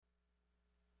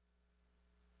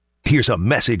Here's a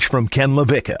message from Ken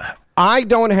LaVicka. I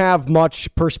don't have much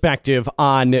perspective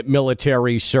on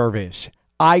military service.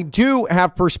 I do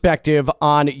have perspective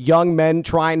on young men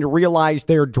trying to realize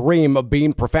their dream of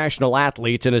being professional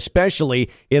athletes, and especially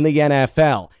in the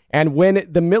NFL. And when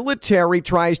the military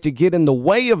tries to get in the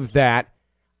way of that,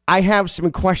 I have some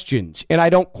questions, and I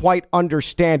don't quite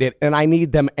understand it, and I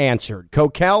need them answered.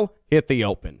 Kokell, hit the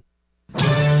open.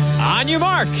 On your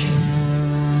mark.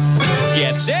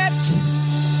 Get set.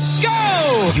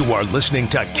 Go! You are listening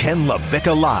to Ken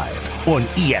LaVicka Live on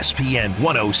ESPN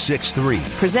 106.3.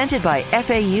 Presented by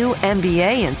FAU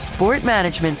MBA and Sport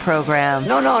Management Program.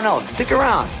 No. Stick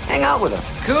around. Hang out with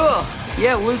us. Cool.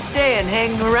 Yeah, we'll stay and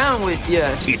hang around with you.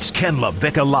 It's Ken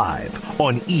LaVicka Live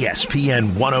on ESPN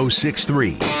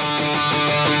 106.3.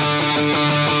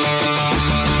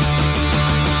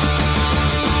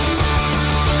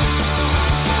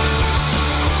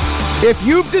 If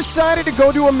you've decided to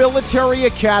go to a military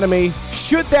academy,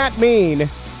 should that mean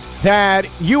that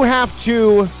you have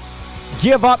to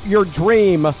give up your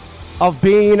dream of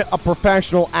being a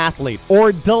professional athlete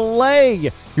or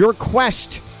delay your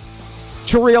quest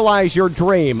to realize your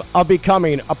dream of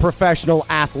becoming a professional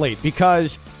athlete?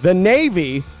 Because the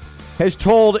Navy has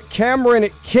told Cameron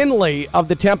Kinley of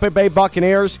the Tampa Bay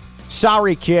Buccaneers,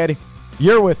 sorry, kid,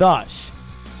 you're with us.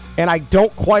 And I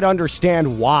don't quite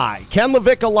understand why. Ken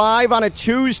LaVicka Live on a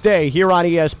Tuesday here on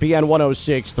ESPN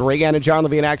 106.3 and in John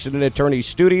Levine Accident Attorney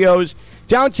Studios.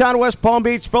 Downtown West Palm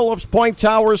Beach, Phillips Point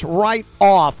Towers, right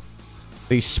off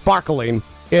the sparkling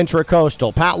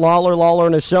Intracoastal. Pat Lawler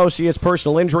 & Associates,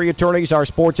 personal injury attorneys, our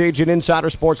sports agent insider,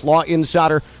 sports law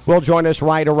insider, will join us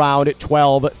right around at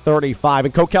 12:35.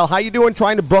 And Kokell, how you doing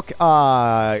trying to book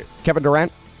Kevin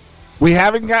Durant? We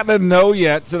haven't gotten a no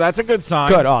yet, so that's a good sign.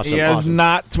 Good, awesome. He has awesome.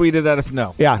 not tweeted at us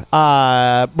no.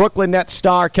 Yeah, Brooklyn Nets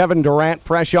star Kevin Durant,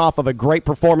 fresh off of a great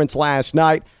performance last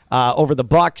night over the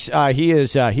Bucks. He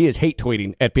is hate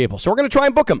tweeting at people, so we're going to try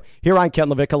and book him here on Ken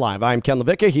LaVicka Live. I'm Ken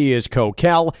LaVicka. He is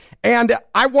Kokell, and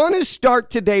I want to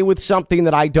start today with something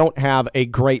that I don't have a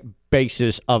great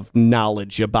basis of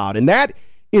knowledge about, and that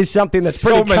is something that's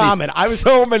pretty common.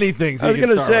 So many things. I was going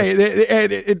to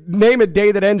say, name a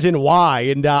day that ends in Y,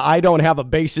 and I don't have a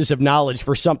basis of knowledge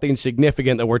for something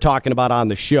significant that we're talking about on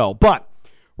the show. But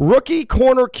rookie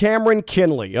corner Cameron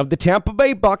Kinley of the Tampa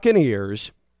Bay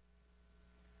Buccaneers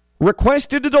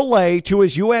requested a delay to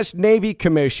his U.S. Navy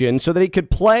commission so that he could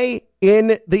play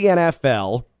in the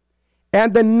NFL,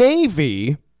 and the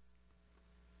Navy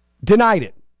denied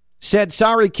it. Said,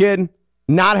 sorry, kid,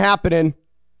 not happening.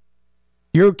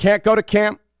 You can't go to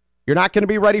camp. You're not going to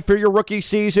be ready for your rookie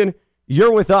season.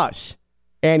 You're with us.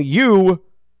 And you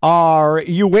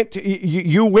went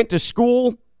to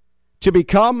school to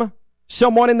become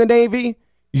someone in the Navy.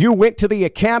 You went to the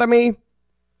academy.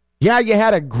 Yeah, you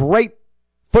had a great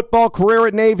football career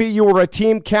at Navy. You were a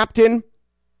team captain.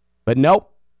 But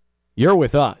nope, you're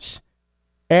with us.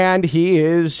 And he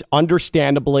is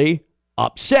understandably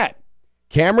upset.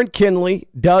 Cameron Kinley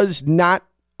does not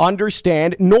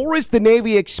understand, nor is the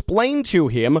Navy explained to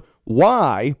him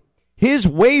why his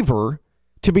waiver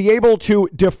to be able to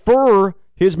defer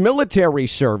his military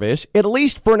service, at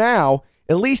least for now,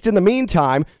 at least in the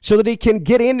meantime, so that he can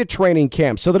get into training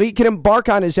camp, so that he can embark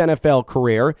on his NFL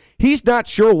career. He's not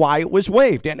sure why it was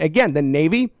waived. And again, the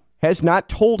Navy has not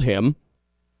told him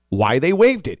why they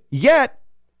waived it. Yet,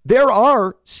 there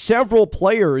are several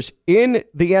players in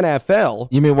the NFL.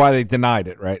 You mean why they denied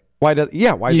it, right? Why they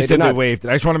said denied they waived it.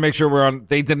 I just want to make sure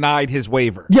they denied his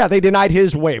waiver. Yeah, they denied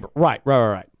his waiver. Right.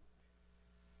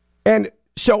 And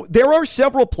so there are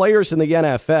several players in the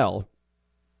NFL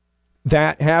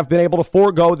that have been able to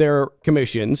forego their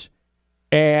commissions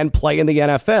and play in the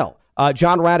NFL.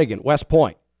 John Radigan, West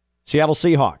Point, Seattle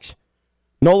Seahawks.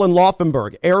 Nolan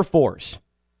Laufenberg, Air Force,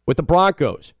 with the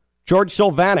Broncos. George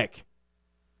Sylvanik,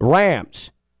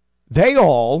 Rams. They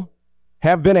all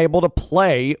have been able to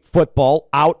play football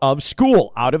out of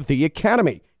school, out of the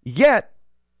academy. Yet,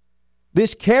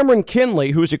 this Cameron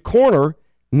Kinley, who's a corner,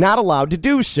 not allowed to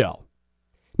do so.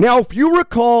 Now, if you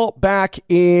recall back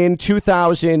in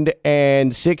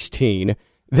 2016,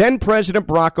 then President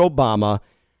Barack Obama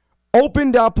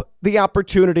opened up the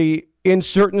opportunity in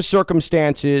certain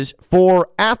circumstances for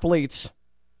athletes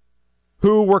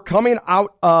who were coming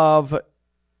out of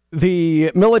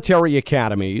the military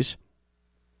academies.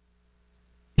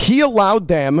 He allowed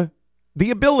them the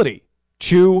ability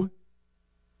to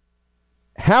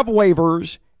have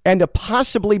waivers and to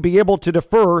possibly be able to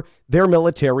defer their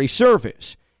military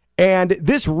service. And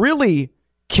this really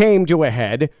came to a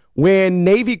head when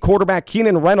Navy quarterback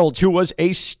Keenan Reynolds, who was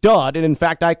a stud, and in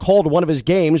fact, I called one of his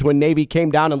games when Navy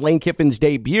came down in Lane Kiffin's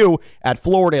debut at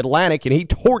Florida Atlantic, and he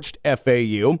torched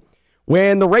FAU,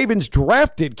 when the Ravens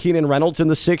drafted Keenan Reynolds in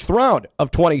the 6th round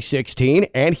of 2016,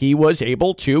 and he was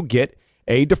able to get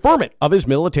a deferment of his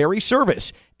military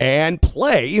service and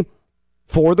play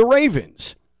for the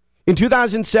Ravens. In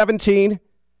 2017,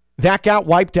 that got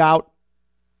wiped out.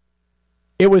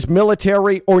 It was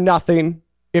military or nothing.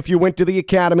 If you went to the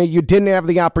academy, you didn't have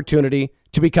the opportunity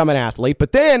to become an athlete.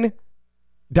 But then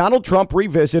Donald Trump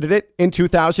revisited it in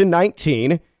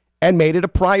 2019 and made it a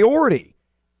priority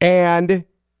and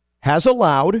has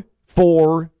allowed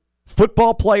for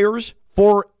football players,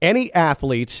 for any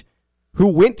athletes who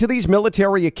went to these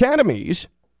military academies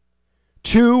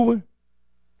to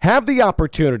have the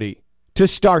opportunity to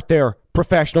start their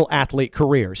professional athlete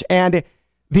careers. And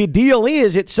the deal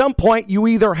is, at some point, you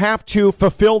either have to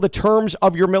fulfill the terms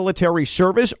of your military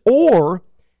service or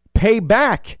pay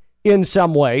back in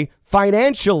some way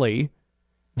financially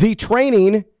the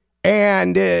training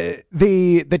and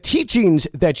the teachings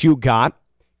that you got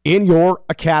in your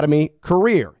academy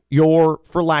career, your,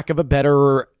 for lack of a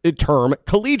better term,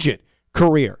 collegiate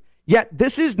career. Yet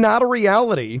this is not a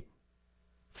reality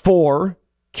for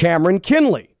Cameron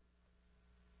Kinley,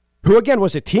 who again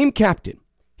was a team captain.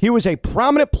 He was a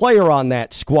prominent player on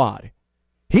that squad.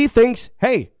 He thinks,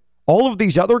 hey, all of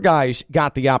these other guys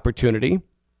got the opportunity.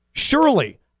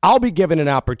 Surely I'll be given an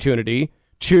opportunity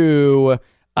to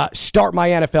start my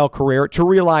NFL career, to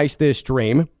realize this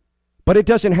dream. But it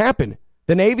doesn't happen.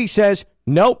 The Navy says,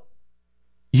 nope,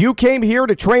 you came here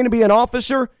to train to be an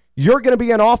officer. You're going to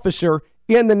be an officer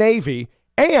in the Navy.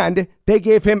 And they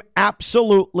gave him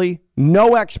absolutely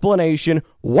no explanation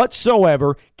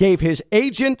whatsoever, gave his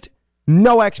agent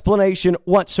no explanation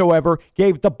whatsoever,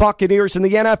 gave the Buccaneers and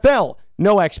the NFL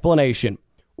no explanation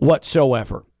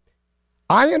whatsoever.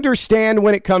 I understand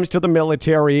when it comes to the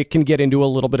military, it can get into a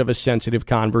little bit of a sensitive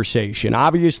conversation.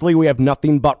 Obviously, we have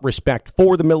nothing but respect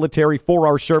for the military, for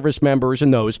our service members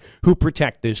and those who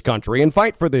protect this country and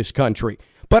fight for this country.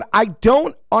 But I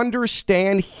don't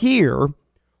understand here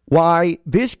why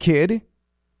this kid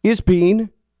is being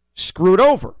screwed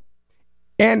over.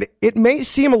 And it may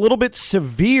seem a little bit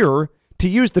severe to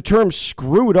use the term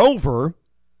screwed over,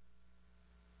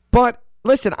 but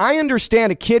listen, I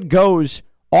understand a kid goes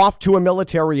off to a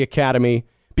military academy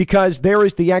because there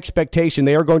is the expectation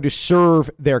they are going to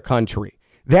serve their country.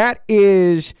 That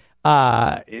is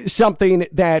something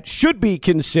that should be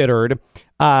considered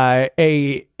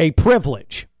a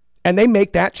privilege, and they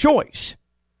make that choice.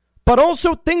 But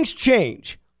also things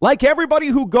change. Like everybody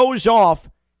who goes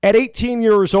off at 18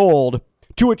 years old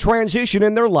to a transition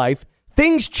in their life,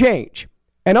 things change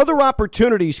and other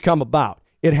opportunities come about.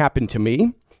 It happened to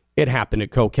me. It happened to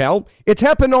Kokell. It's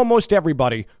happened to almost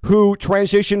everybody who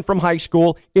transitioned from high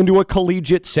school into a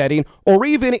collegiate setting or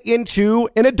even into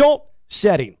an adult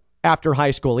setting after high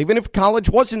school, even if college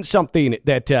wasn't something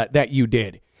that you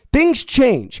did. Things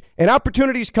change and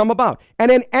opportunities come about. And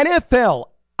an NFL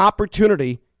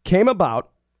opportunity came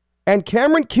about, and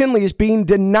Cameron Kinley is being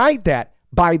denied that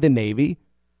by the Navy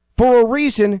for a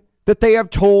reason that they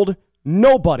have told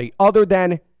nobody other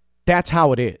than that's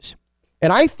how it is.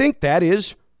 And I think that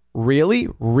is really,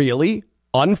 really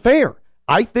unfair.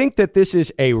 I think that this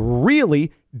is a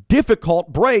really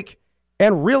difficult break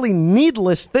and really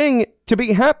needless thing to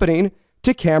be happening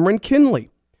to Cameron Kinley.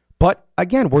 But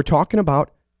again, we're talking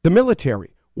about the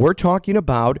military. We're talking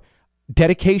about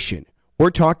dedication. We're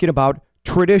talking about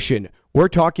tradition. We're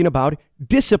talking about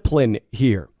discipline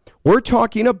here. We're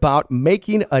talking about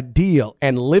making a deal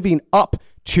and living up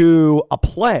to a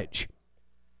pledge.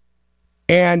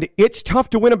 And it's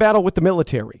tough to win a battle with the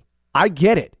military. I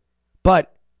get it.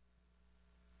 But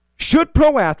should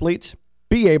pro athletes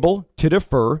be able to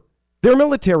defer their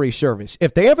military service?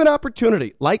 If they have an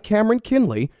opportunity like Cameron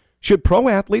Kinley, should pro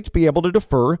athletes be able to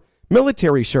defer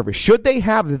military service? Should they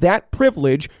have that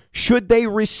privilege? Should they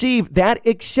receive that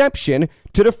exception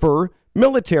to defer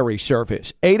military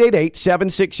service?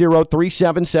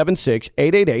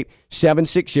 888-760-3776,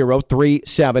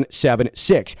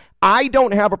 888-760-3776. I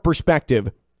don't have a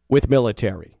perspective with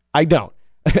military. I don't.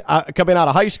 Coming out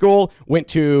of high school, went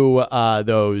to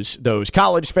those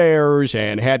college fairs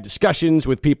and had discussions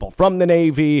with people from the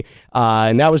Navy,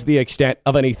 and that was the extent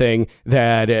of anything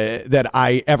that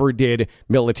I ever did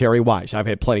military-wise. I've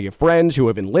had plenty of friends who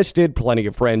have enlisted, plenty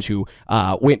of friends who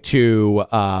went to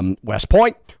West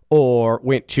Point or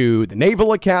went to the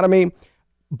Naval Academy,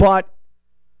 but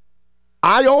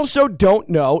I also don't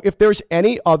know if there's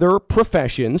any other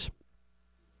professions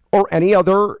or any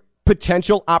other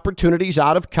potential opportunities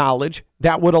out of college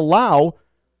that would allow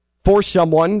for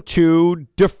someone to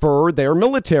defer their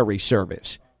military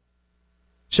service.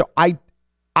 So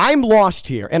I'm lost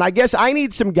here, and I guess I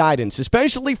need some guidance,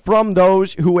 especially from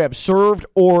those who have served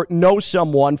or know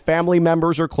someone, family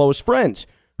members or close friends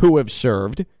who have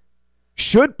served.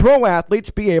 Should pro athletes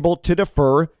be able to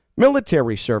defer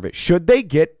military service? Should they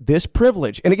get this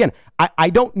privilege? And again, I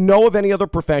don't know of any other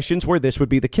professions where this would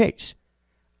be the case.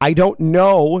 I don't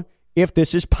know if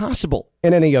this is possible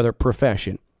in any other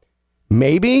profession.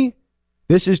 Maybe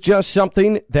this is just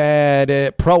something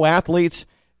that pro athletes,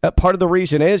 part of the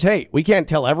reason is, hey, we can't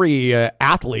tell every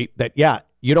athlete that, yeah,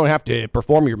 you don't have to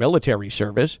perform your military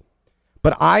service.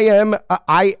 But I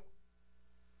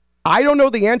don't know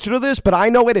the answer to this, but I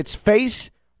know at its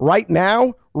face right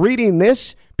now, reading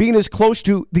this, being as close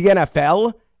to the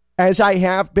NFL as I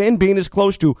have been, being as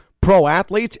close to pro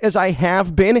athletes as I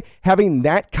have been, having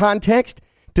that context,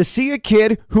 to see a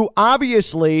kid who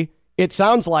obviously, it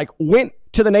sounds like, went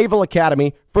to the Naval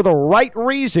Academy for the right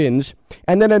reasons,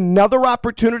 and then another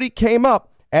opportunity came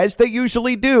up, as they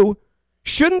usually do.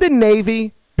 Shouldn't the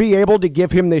Navy be able to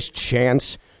give him this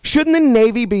chance? Shouldn't the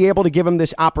Navy be able to give him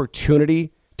this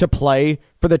opportunity to play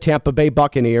for the Tampa Bay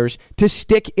Buccaneers, to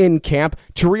stick in camp,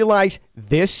 to realize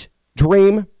this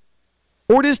dream?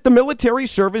 Or does the military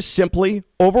service simply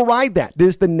override that?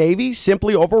 Does the Navy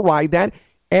simply override that?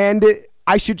 And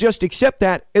I should just accept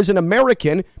that as an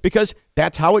American because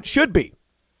that's how it should be.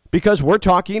 Because we're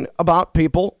talking about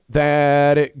people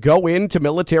that go into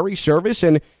military service,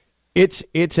 and it's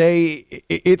a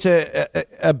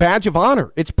badge of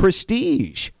honor. It's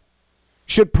prestige.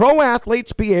 Should pro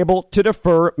athletes be able to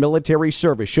defer military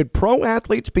service? Should pro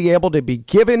athletes be able to be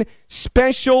given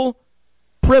special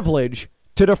privilege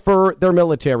to defer their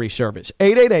military service?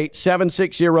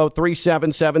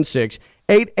 888-760-3776.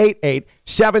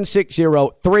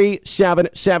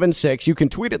 888-760-3776. You can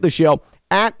tweet at the show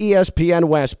at ESPN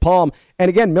West Palm. And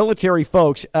again, military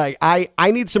folks, I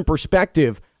need some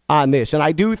perspective on this. And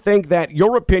I do think that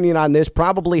your opinion on this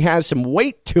probably has some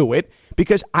weight to it,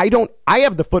 because I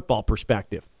have the football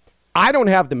perspective. I don't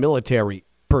have the military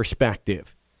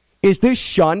perspective. Is this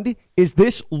shunned? Is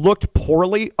this looked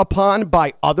poorly upon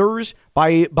by others,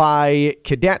 by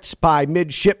cadets, by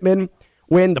midshipmen,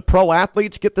 when the pro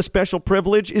athletes get the special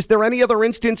privilege? Is there any other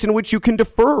instance in which you can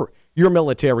defer your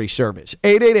military service?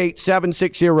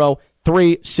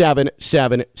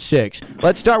 888-760-3776.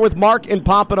 Let's start with Mark in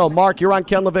Pompano. Mark, you're on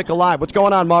Ken LaVicka Live. What's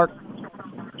going on, Mark?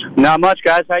 Not much,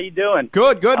 guys. How you doing?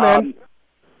 Good, man.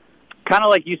 Kind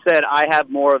of like you said, I have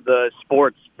more of the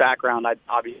sports background. I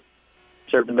obviously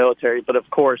served in the military, but of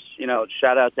course,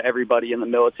 shout out to everybody in the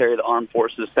military, the armed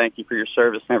forces. Thank you for your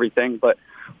service and everything. But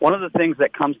one of the things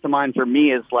that comes to mind for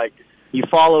me is, like, you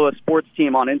follow a sports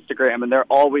team on Instagram, and they're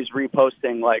always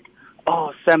reposting, like,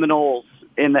 oh, Seminoles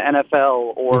in the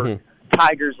NFL or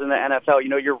Tigers in the NFL.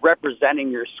 You're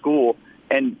representing your school.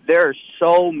 And there are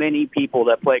so many people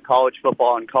that play college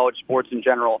football and college sports in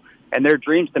general, and their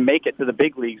dreams to make it to the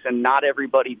big leagues, and not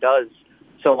everybody does.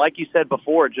 So like you said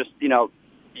before, just,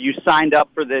 you signed up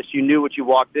for this, you knew what you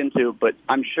walked into, but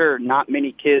I'm sure not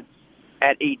many kids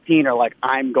at 18 are like,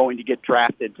 I'm going to get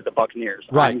drafted to the Buccaneers.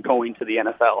 Right. I'm going to the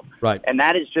NFL. Right. And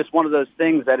that is just one of those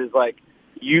things that is like,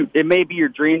 it may be your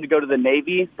dream to go to the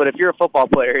Navy, but if you're a football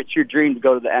player, it's your dream to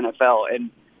go to the NFL. And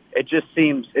it just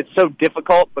seems, it's so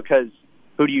difficult because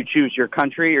who do you choose, your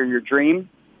country or your dream?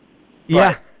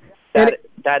 Yeah.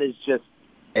 That is just...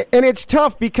 And it's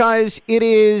tough because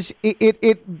the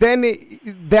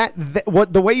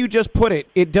way you just put it,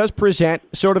 it does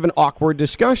present sort of an awkward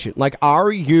discussion. Like,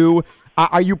 are you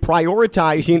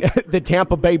prioritizing the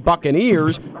Tampa Bay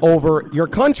Buccaneers over your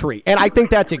country? And I think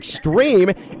that's extreme,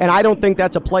 and I don't think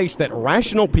that's a place that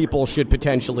rational people should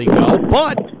potentially go.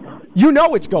 But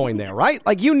it's going there, right?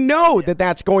 Like,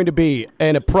 that's going to be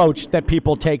an approach that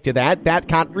people take to that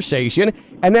conversation,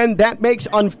 and then that makes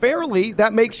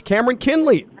Cameron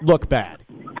Kinley look bad.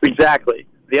 Exactly.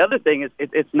 The other thing is,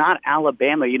 it's not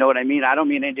Alabama, you know what I mean? I don't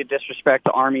mean any disrespect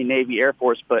to Army, Navy, Air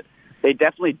Force, but they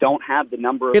definitely don't have the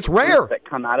number of rare that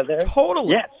come out of there.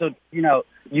 Totally. Yeah, so, you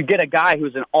get a guy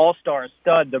who's an all-star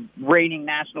stud, the reigning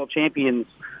national champions,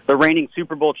 the reigning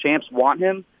Super Bowl champs want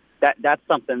him. That's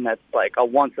something that's like a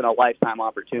once-in-a-lifetime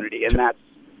opportunity, and that's...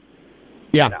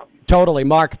 Yeah, totally.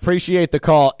 Mark, appreciate the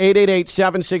call.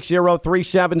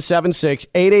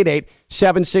 888-760-3776,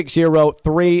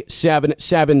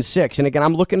 888-760-3776. And again,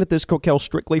 I'm looking at this, Kokell,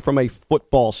 strictly from a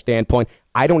football standpoint.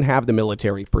 I don't have the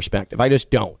military perspective. I just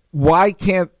don't. Why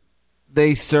can't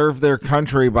they serve their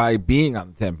country by being on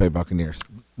the Tampa Bay Buccaneers?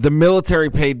 The military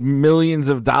paid millions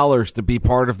of dollars to be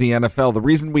part of the NFL. The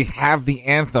reason we have the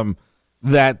anthem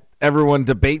that everyone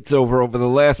debates over the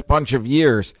last bunch of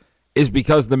years is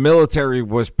because the military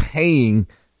was paying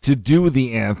to do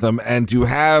the anthem and to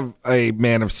have a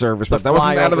man of service. But that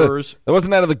wasn't out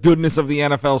of the goodness of the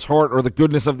NFL's heart or the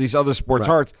goodness of these other sports'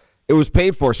 hearts. It was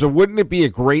paid for. So wouldn't it be a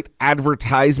great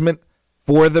advertisement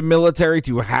for the military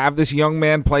to have this young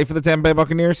man play for the Tampa Bay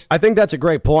Buccaneers? I think that's a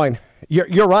great point.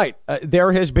 You're right.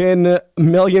 There has been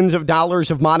millions of dollars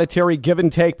of monetary give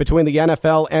and take between the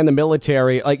NFL and the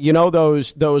military. Like,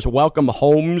 those welcome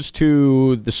homes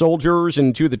to the soldiers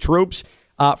and to the troops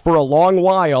for a long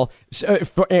while.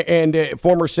 And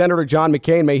former Senator John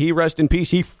McCain, may he rest in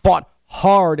peace, he fought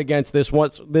hard against this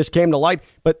once this came to light.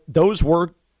 But those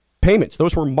were payments.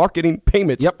 Those were marketing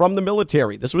payments from the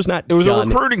military. This was not. It was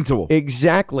done. A recruiting tool.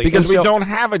 Exactly. Because we don't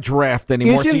have a draft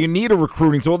anymore, so you need a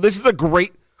recruiting tool. This is a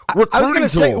great recruiting tool.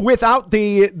 Say, without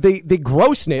the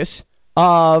grossness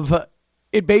of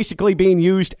it basically being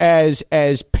used as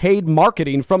paid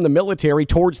marketing from the military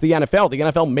towards the NFL. The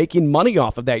NFL making money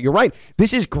off of that. You're right.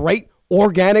 This is great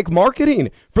organic marketing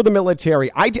for the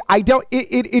military. I don't.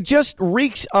 It just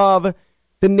reeks of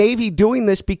the Navy doing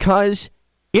this because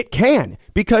it can,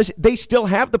 because they still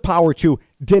have the power to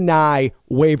deny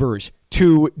waivers,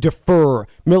 to defer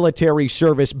military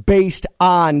service based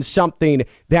on something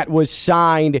that was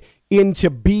signed into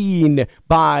being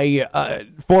by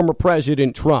former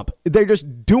President Trump. They're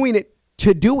just doing it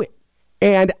to do it.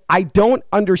 And I don't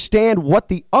understand what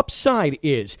the upside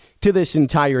is to this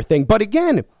entire thing. But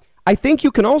again, I think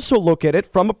you can also look at it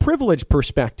from a privilege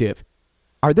perspective.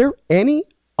 Are there any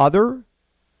other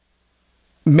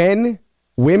men,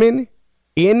 women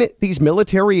in these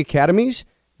military academies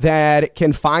that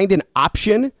can find an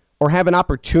option or have an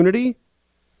opportunity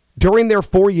during their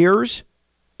 4 years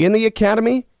in the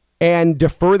academy and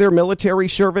defer their military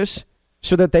service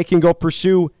so that they can go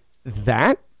pursue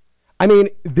that? I mean,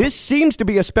 this seems to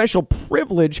be a special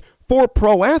privilege for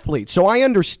pro athletes, so I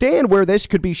understand where this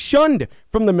could be shunned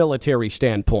from the military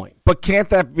standpoint. But can't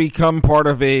that become part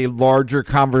of a larger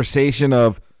conversation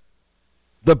of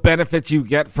the benefits you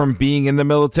get from being in the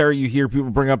military? You hear people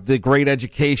bring up the great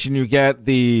education you get,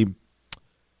 when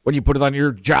you put it on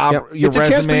your job, your it's resumes. It's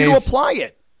a chance for you to apply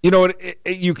it.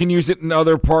 You can use it in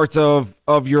other parts of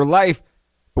your life.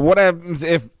 But what happens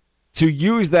if, to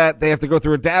use that, they have to go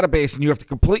through a database and you have to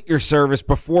complete your service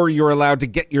before you're allowed to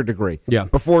get your degree? Yeah.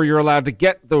 Before you're allowed to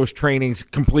get those trainings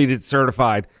completed,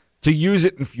 certified, to use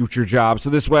it in future jobs. So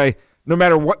this way, no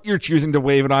matter what you're choosing to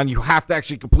waive it on, you have to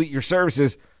actually complete your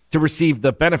services to receive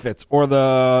the benefits or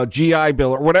the GI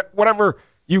Bill or whatever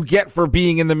you get for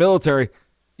being in the military.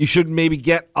 You shouldn't maybe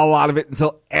get a lot of it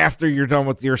until after you're done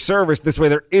with your service. This way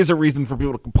there is a reason for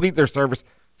people to complete their service.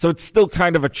 So it's still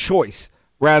kind of a choice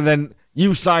rather than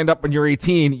you signed up when you're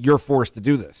 18, you're forced to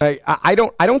do this. I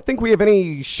don't think we have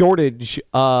any shortage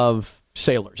of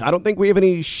sailors. I don't think we have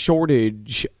any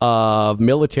shortage of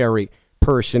military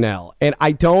personnel. And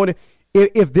I don't,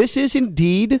 if this is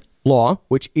indeed law,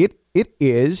 which it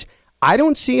is, I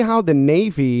don't see how the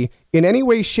Navy in any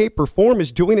way, shape, or form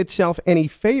is doing itself any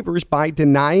favors by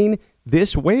denying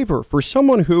this waiver for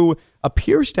someone who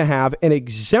appears to have an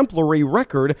exemplary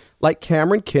record like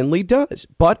Cameron Kinley does.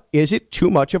 But is it too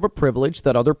much of a privilege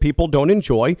that other people don't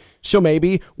enjoy? So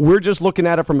maybe we're just looking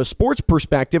at it from a sports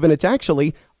perspective and it's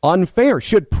actually unfair.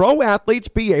 Should pro athletes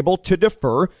be able to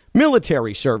defer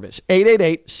military service?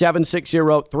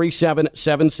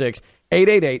 888-760-3776.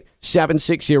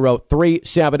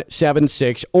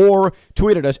 888-760-3776 or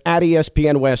tweet at us at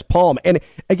ESPN West Palm. And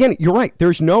again, you're right.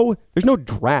 There's no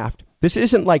draft. This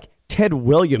isn't like Ted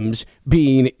Williams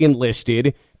being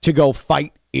enlisted to go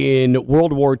fight in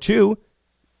World War II.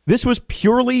 This was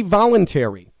purely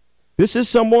voluntary. This is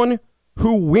someone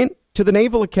who went to the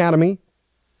Naval Academy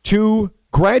to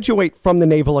graduate from the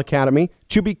Naval Academy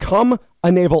to become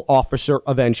a naval officer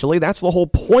eventually. That's the whole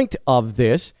point of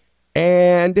this.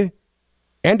 And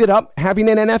ended up having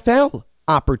an NFL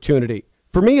opportunity.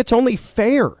 For me, it's only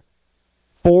fair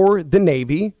for the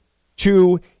Navy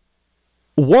to,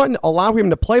 one, allow him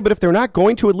to play, but if they're not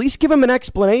going to, at least give him an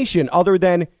explanation other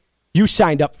than, you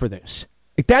signed up for this.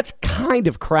 Like, that's kind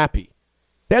of crappy.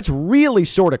 That's really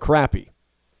sort of crappy.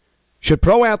 Should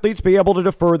pro athletes be able to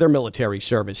defer their military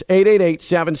service?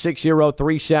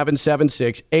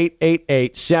 888-760-3776.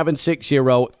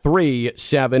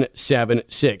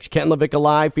 888-760-3776. Ken LaVicka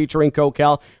Live featuring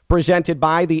Kokell, presented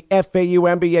by the FAU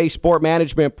MBA Sport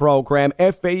Management Program,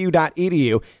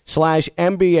 fau.edu/MBA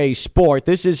Sport.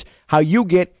 This is how you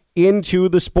get into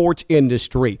the sports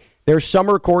industry. Their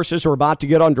summer courses are about to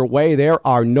get underway. There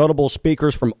are notable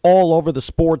speakers from all over the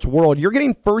sports world. You're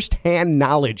getting firsthand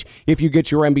knowledge if you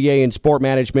get your MBA in sport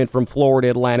management from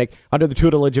Florida Atlantic under the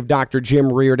tutelage of Dr.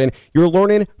 Jim Reardon. You're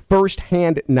learning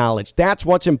firsthand knowledge. That's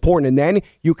what's important, and then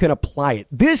you can apply it.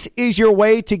 This is your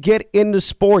way to get into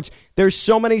sports. There's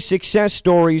so many success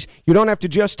stories. You don't have to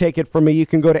just take it from me. You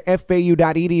can go to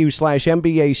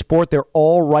fau.edu/MBA sport. They're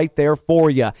all right there for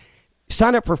you.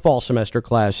 Sign up for fall semester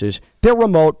classes. They're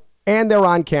remote, and they're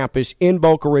on campus in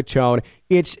Boca Raton.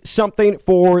 It's something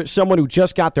for someone who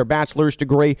just got their bachelor's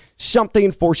degree,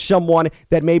 something for someone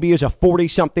that maybe is a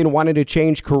 40-something wanting to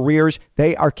change careers.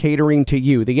 They are catering to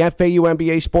you. The FAU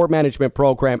MBA Sport Management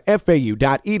Program,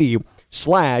 fau.edu/MBA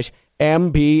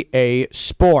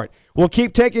Sport. We'll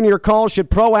keep taking your calls. Should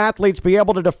pro athletes be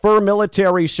able to defer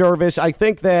military service? I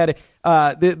think that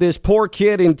this poor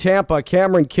kid in Tampa,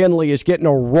 Cameron Kinley, is getting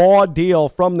a raw deal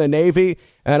from the Navy.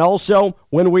 And also,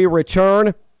 when we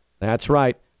return, that's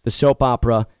right, the soap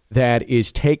opera that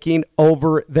is taking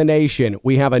over the nation.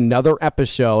 We have another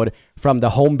episode from the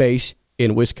home base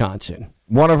in Wisconsin.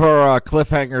 One of our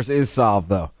cliffhangers is solved,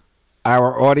 though.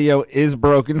 Our audio is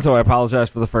broken, so I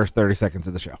apologize for the first 30 seconds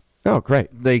of the show. Oh, great.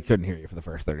 They couldn't hear you for the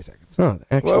first 30 seconds. Oh,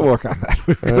 excellent. We'll work on that.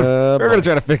 We're going to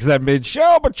try to fix that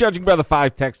mid-show, but judging by the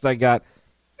 5 texts I got,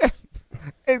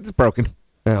 it's broken.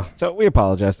 Yeah. So we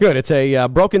apologize. Good. It's a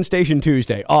Broken Station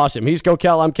Tuesday. Awesome. He's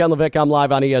Kokell. I'm Ken Levick. I'm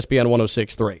live on ESPN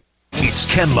 106.3. It's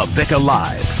Ken LaVicka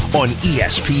Live on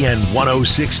ESPN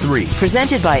 106.3.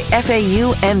 Presented by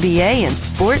FAU MBA and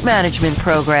Sport Management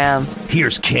Program.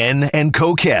 Here's Ken and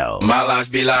Kokell. My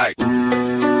life be like,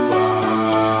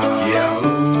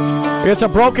 yeah. It's a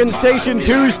Broken Station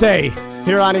Tuesday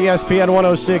here on ESPN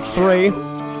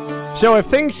 106.3. So if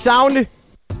things sound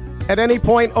at any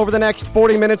point over the next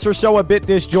 40 minutes or so a bit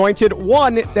disjointed,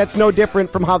 one, that's no different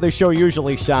from how the show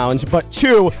usually sounds, but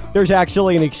two, there's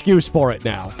actually an excuse for it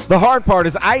now. The hard part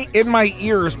is in my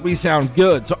ears, we sound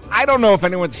good. So I don't know if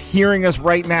anyone's hearing us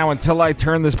right now until I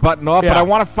turn this button off, but I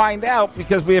want to find out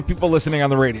because we have people listening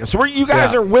on the radio. So you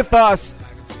guys are with us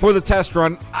for the test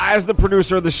run. As the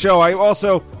producer of the show, I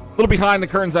also, a little behind the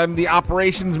curtains, I'm the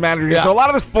operations manager. So a lot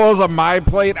of this falls on my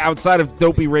plate outside of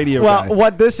dopey radio guy.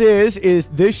 What this is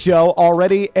this show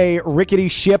already a rickety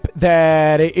ship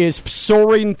that is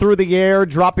soaring through the air,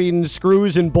 dropping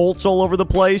screws and bolts all over the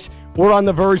place. We're on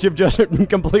the verge of just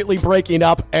completely breaking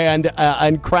up and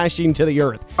crashing to the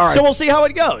earth. All right. So we'll see how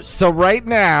it goes. So right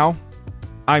now,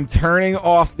 I'm turning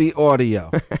off the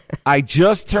audio. I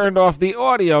just turned off the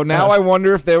audio. Now I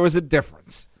wonder if there was a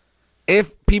difference.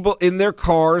 If people in their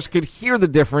cars could hear the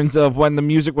difference of when the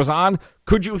music was on,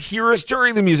 could you hear us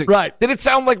during the music? Right. Did it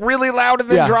sound like really loud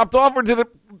and then dropped off, or did it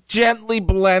gently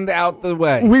blend out the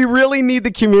way? We really need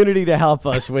the community to help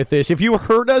us with this. If you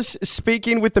heard us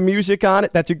speaking with the music on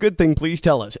it, that's a good thing. Please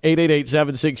tell us.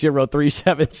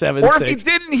 888-760-3776. Or if you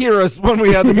didn't hear us when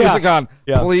we had the music on,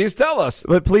 please tell us.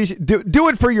 But please do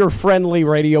it for your friendly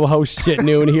radio hosts at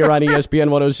noon here on ESPN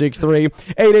 106.3.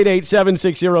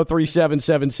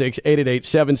 888-760-3776.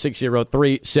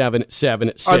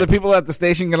 888-760-3776. Are the people at the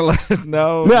station going to let us know?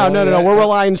 No. We're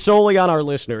relying solely on our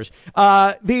listeners.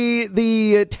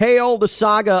 The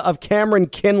saga of Cameron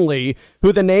Kinley,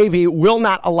 who the Navy will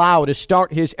not allow to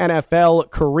start his NFL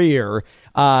career,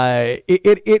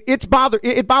 it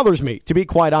bothers me, to be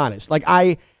quite honest. Like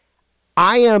I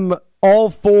am all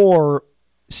for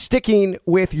sticking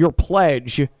with your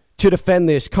pledge to defend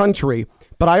this country,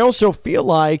 but I also feel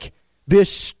like this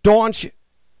staunch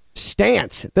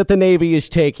stance that the Navy is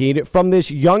taking from this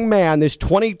young man, this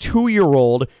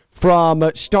 22-year-old,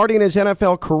 from starting his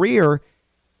NFL career,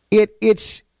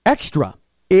 it's extra.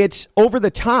 It's over the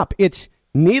top. It's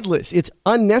needless. It's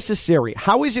unnecessary.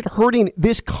 How is it hurting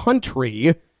this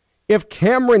country if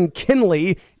Cameron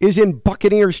Kinley is in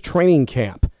Buccaneers training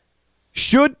camp?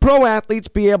 Should pro athletes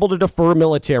be able to defer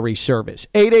military service?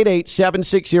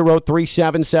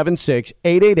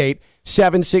 888-760-3776.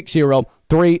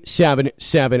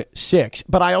 888-760-3776.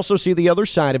 But I also see the other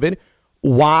side of it.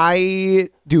 Why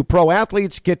do pro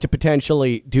athletes get to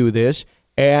potentially do this,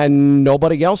 and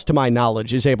nobody else, to my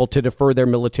knowledge, is able to defer their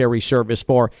military service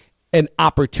for an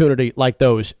opportunity like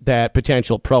those that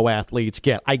potential pro athletes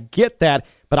get? I get that,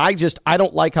 but I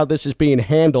don't like how this is being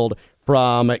handled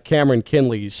from Cameron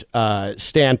Kinley's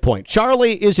standpoint.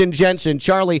 Charlie is in Jensen.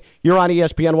 Charlie, you're on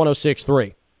ESPN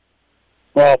 106.3.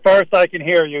 Well, first I can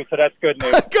hear you, so that's good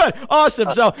news. Good.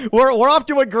 Awesome. So we're off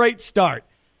to a great start.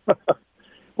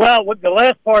 Well, the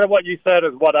last part of what you said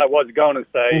is what I was going to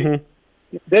say. Mm-hmm.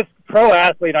 This pro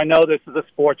athlete, I know this is a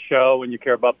sports show and you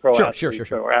care about pro athletes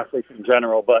Sure. or athletes in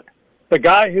general, but the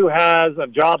guy who has a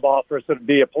job offer to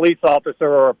be a police officer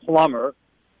or a plumber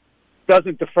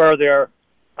doesn't defer their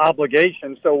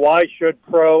obligations. So why should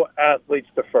pro athletes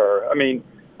defer? I mean,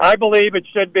 I believe it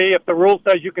should be if the rule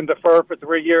says you can defer for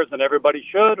 3 years, then everybody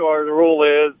should, or the rule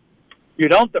is you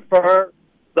don't defer.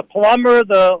 The plumber,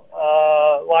 the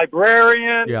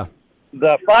librarian,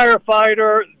 the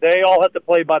firefighter, they all have to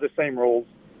play by the same rules.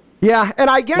 Yeah, and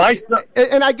I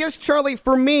guess, Charlie,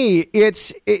 for me,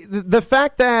 it's the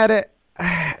fact that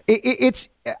it's.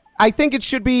 I think it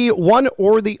should be one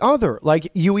or the other. Like,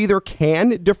 you either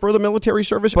can defer the military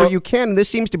service or you can. And this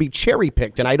seems to be cherry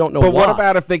picked, and I don't know why. But what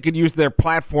about if they could use their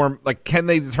platform? Like, can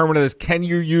they determine it as, can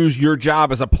you use your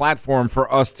job as a platform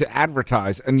for us to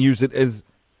advertise and use it as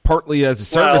partly as a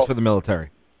service for the military?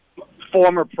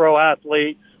 Former pro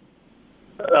athletes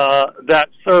that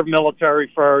serve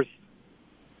military first.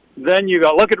 Then you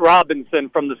go, look at Robinson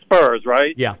from the Spurs,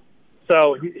 right? Yeah.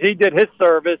 So he did his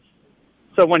service.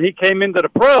 So when he came into the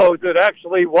pros, it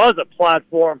actually was a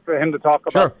platform for him to talk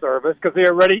about service because he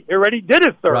already did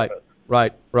his service.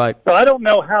 Right. So I don't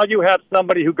know how you have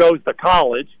somebody who goes to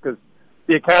college, because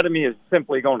the academy is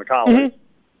simply going to college.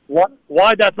 Mm-hmm.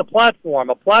 Why that's a platform?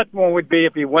 A platform would be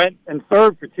if he went and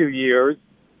served for 2 years.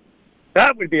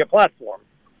 That would be a platform.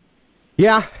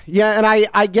 Yeah, and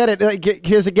I get it.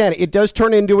 Because, again, it does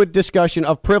turn into a discussion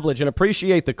of privilege, and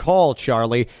appreciate the call,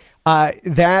 Charlie.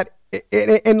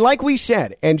 And like we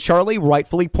said, and Charlie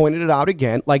rightfully pointed it out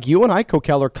again, like you and I,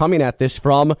 Kokell, are coming at this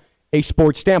from a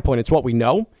sports standpoint. It's what we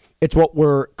know. It's what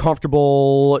we're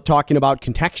comfortable talking about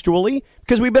contextually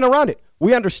because we've been around it.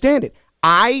 We understand it.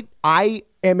 I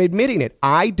am admitting it.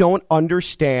 I don't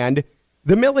understand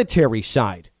the military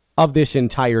side of this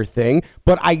entire thing,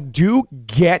 but I do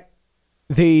get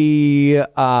the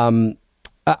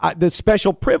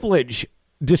special privilege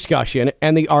discussion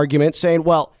and the argument saying,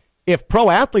 well, if pro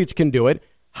athletes can do it,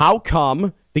 how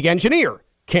come the engineer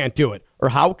can't do it? Or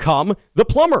how come the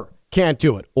plumber can't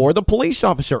do it? Or the police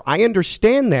officer? I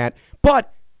understand that,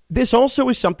 but this also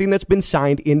is something that's been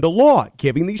signed into law,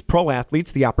 giving these pro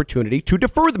athletes the opportunity to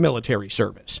defer the military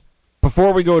service.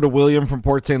 Before we go to William from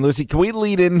Port St. Lucie, can we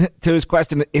lead in to his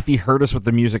question if he heard us with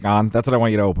the music on? That's what I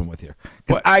want you to open with here,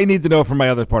 because I need to know from my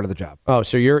other part of the job. Oh,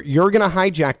 so you're going to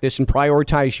hijack this and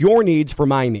prioritize your needs for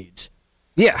my needs.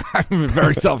 Yeah, I'm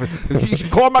very selfish. You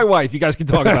should call my wife. You guys can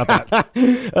talk about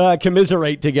that.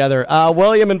 Commiserate together.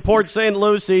 William in Port St.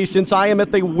 Lucie, since I am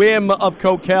at the whim of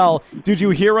Kokell, did you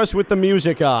hear us with the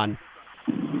music on?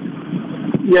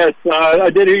 Yes, I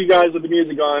did hear you guys with the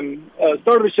music on.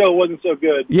 Start of the show wasn't so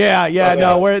good. Yeah,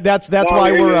 but, that's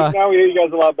why we're... now we hear you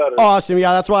guys a lot better. Awesome,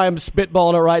 yeah, that's why I'm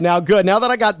spitballing it right now. Good. Now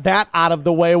that I got that out of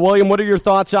the way, William, what are your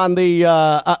thoughts on the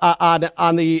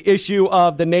on the issue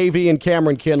of the Navy and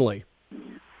Cameron Kinley?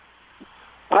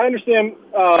 I understand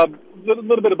a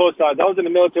little bit of both sides. I was in the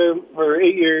military for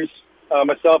 8 years,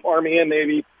 myself, Army and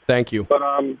Navy. Thank you. But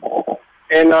I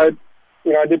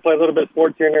did play a little bit of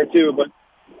sports here and there too. But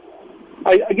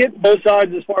I get both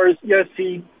sides as far as, yes,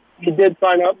 he did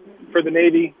sign up for the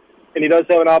Navy, and he does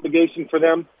have an obligation for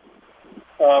them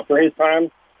for his time.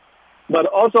 But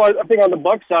also, I think on the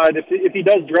Bucs side, if he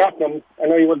does draft them, I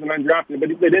know he wasn't undrafted, but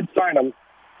they did sign him.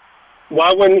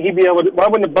 Why wouldn't the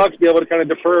Bucs be able to kind of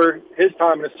defer his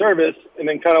time in his service and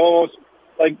then kind of almost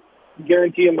like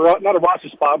guarantee him not a roster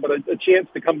spot, but a chance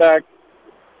to come back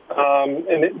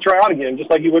and try out again, just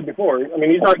like he would before? I mean,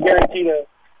 he's not guaranteed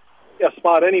a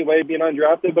spot anyway, being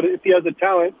undrafted, but if he has the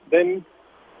talent, then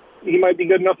he might be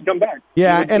good enough to come back.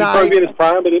 Yeah, he'd probably be in his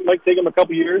prime, but it might take him a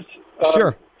couple years.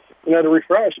 Sure. To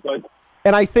refresh, but.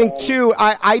 And I think, too,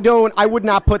 I would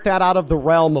not put that out of the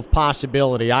realm of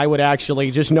possibility. I would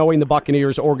actually, just knowing the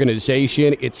Buccaneers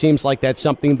organization, it seems like that's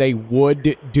something they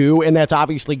would do, and that's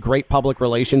obviously great public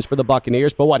relations for the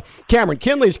Buccaneers. But what Cameron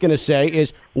Kinley's going to say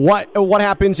is what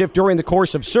happens if during the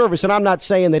course of service, and I'm not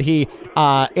saying that he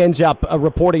ends up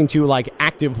reporting to, like,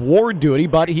 active war duty,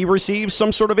 but he receives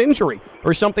some sort of injury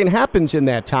or something happens in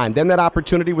that time. Then that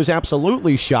opportunity was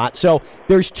absolutely shot. So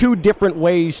there's two different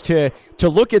ways to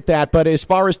look at that, but as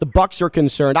far as the Bucs are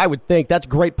concerned, I would think that's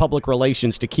great public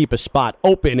relations to keep a spot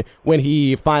open when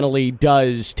he finally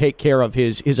does take care of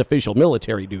his official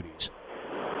military duties.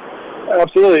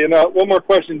 Absolutely. And one more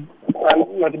question,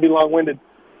 not to be long-winded.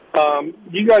 Do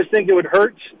you guys think it would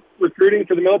hurt recruiting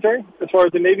for the military as far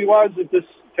as the Navy-wise if this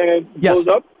kind of blows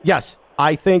up? Yes.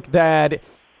 I think that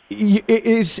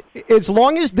is, as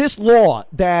long as this law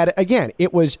that, again,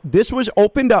 this was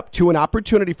opened up to an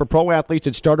opportunity for pro athletes.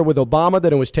 It started with Obama,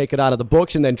 then it was taken out of the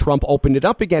books, and then Trump opened it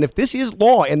up again. If this is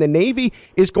law and the Navy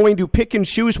is going to pick and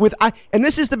choose and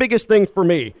this is the biggest thing for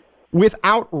me,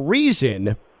 without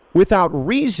reason, without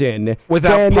reason,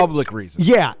 without public reason.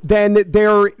 Yeah, then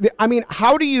I mean,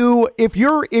 how do you, if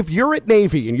you're at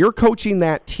Navy and you're coaching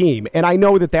that team, and I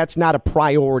know that that's not a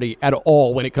priority at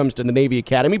all when it comes to the Navy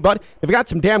Academy, but they've got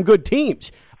some damn good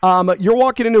teams. You're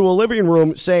walking into a living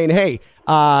room saying, hey,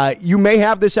 you may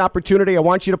have this opportunity. I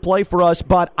want you to play for us,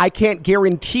 but I can't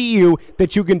guarantee you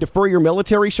that you can defer your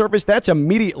military service. That's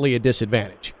immediately a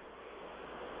disadvantage.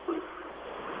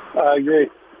 I agree.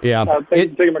 Yeah. Thank you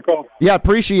for taking my call. Yeah,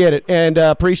 appreciate it, and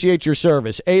appreciate your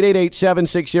service.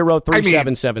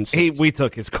 888-760-3776. We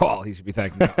took his call. He should be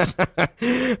thanking us.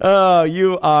 Oh,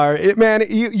 you are, man,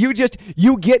 you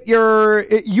get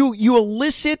you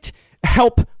elicit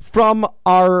help from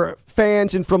our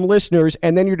fans and from listeners,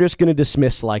 and then you're just going to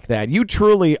dismiss like that. You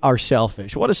truly are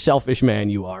selfish. What a selfish man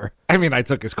you are. I mean, I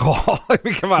took his call. I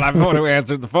mean, come on, I'm the one who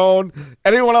answered the phone.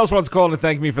 Anyone else wants to call and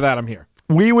thank me for that, I'm here.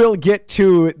 We will get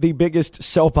to the biggest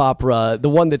soap opera, the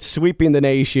one that's sweeping the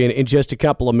nation, in just a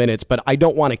couple of minutes, but I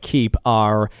don't want to keep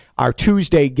our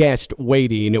Tuesday guest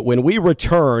waiting. When we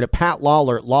return, Pat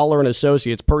Lawler &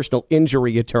 Associates, personal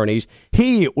injury attorneys,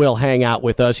 he will hang out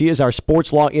with us. He is our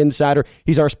sports law insider.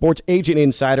 He's our sports agent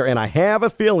insider, and I have a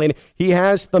feeling he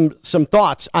has some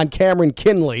thoughts on Cameron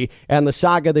Kinley and the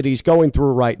saga that he's going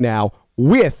through right now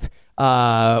with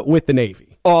the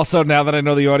Navy. Also, now that I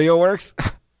know the audio works...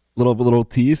 Little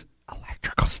tease.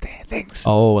 Electrical standings.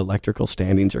 Oh, electrical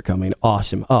standings are coming.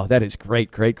 Awesome. Oh, that is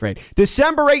great.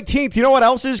 December 18th, you know what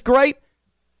else is great?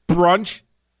 Brunch.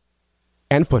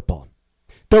 And football.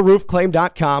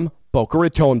 TheRoofClaim.com Boca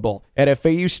Raton Bowl at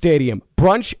FAU Stadium.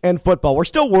 Brunch and football. We're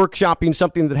still workshopping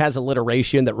something that has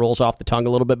alliteration that rolls off the tongue a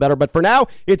little bit better, but for now,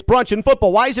 it's brunch and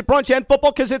football. Why is it brunch and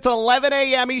football? Because it's 11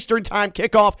 a.m. Eastern Time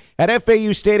kickoff at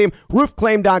FAU Stadium.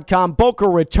 Roofclaim.com, Boca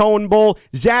Raton Bowl.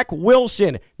 Zach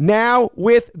Wilson, now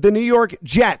with the New York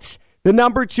Jets, the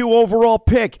number 2 overall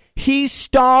pick. He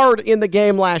starred in the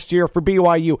game last year for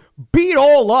BYU. Beat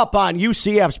all up on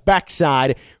UCF's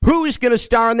backside. Who's going to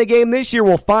star in the game this year?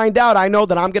 We'll find out. I know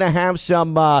that I'm going to have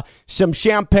some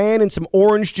champagne and some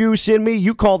orange juice in me.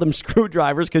 You call them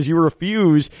screwdrivers because you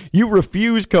refuse,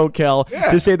 Kokell,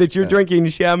 to say that you're drinking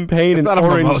champagne and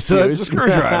orange juice. It's a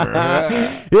screwdriver.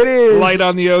 It is. Light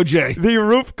on the OJ. The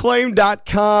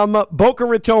roofclaim.com Boca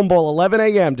Raton Bowl, 11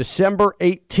 a.m., December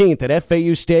 18th at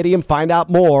FAU Stadium. Find out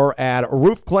more at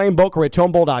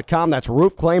roofclaimBocaRatonBowl.com. That's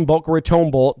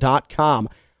roofclaimBocaRatonBowl.com.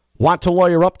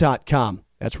 WantToLawyerUp.com.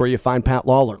 That's where you find Pat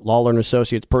Lawler &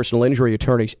 Associates, personal injury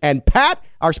attorneys. And Pat,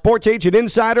 our sports agent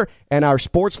insider and our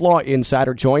sports law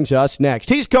insider, joins us next.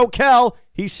 He's Kokell.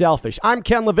 He's selfish. I'm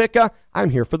Ken Levicka. I'm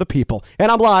here for the people. And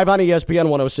I'm live on ESPN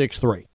 106.3.